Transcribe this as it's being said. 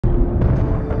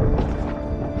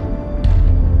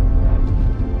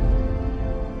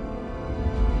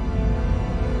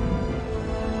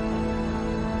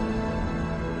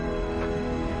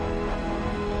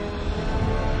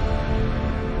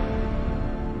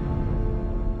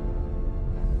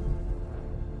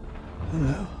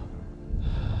Hello.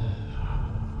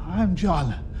 I'm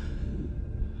John.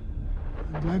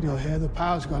 I'm glad you're here. The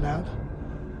power's gone out.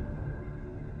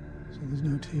 So there's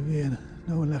no TV and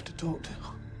no one left to talk to.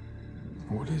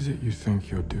 What is it you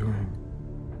think you're doing?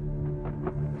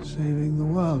 Saving the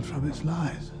world from its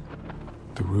lies.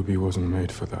 The ruby wasn't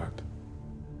made for that.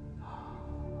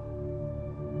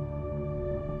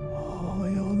 Oh,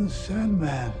 you're the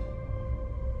Sandman.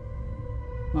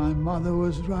 My mother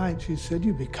was right. She said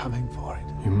you'd be coming for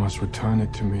it. You must return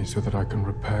it to me so that I can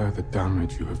repair the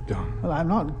damage you have done. Well, I'm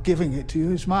not giving it to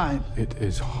you. It's mine. It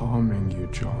is harming you,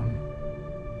 John.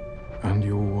 And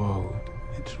your world.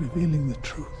 It's revealing the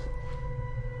truth.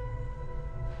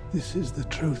 This is the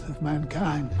truth of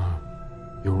mankind.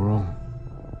 No, you're wrong.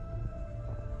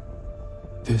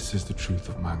 This is the truth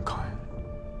of mankind.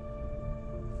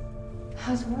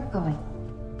 How's work going?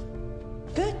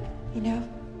 Good,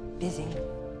 busy.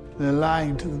 They're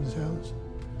lying to themselves.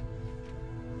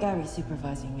 Gary's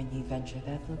supervising a new venture.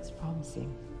 That looks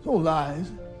promising. It's all lies.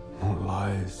 Not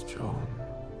lies, John.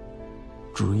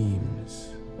 Dreams.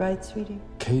 Right, sweetie?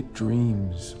 Kate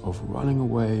dreams of running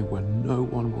away where no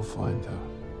one will find her.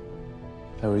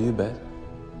 How are you, Bet?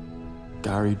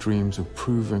 Gary dreams of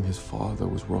proving his father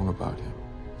was wrong about him.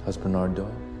 How's Bernard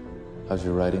doing? How's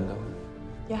your writing going?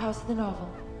 Yeah, how's the novel?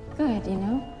 Good,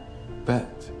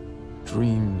 Bet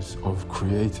dreams of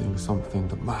creating something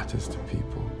that matters to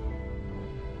people.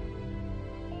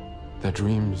 Their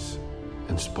dreams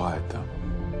inspired them.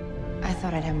 I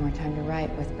thought I'd have more time to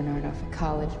write with Bernard off at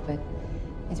college, but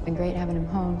it's been great having him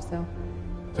home, so...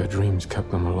 Their dreams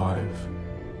kept them alive.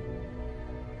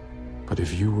 But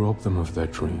if you rob them of their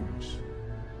dreams,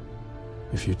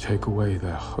 if you take away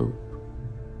their hope,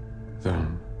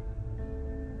 then,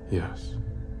 yes,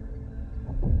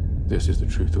 this is the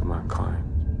truth of mankind.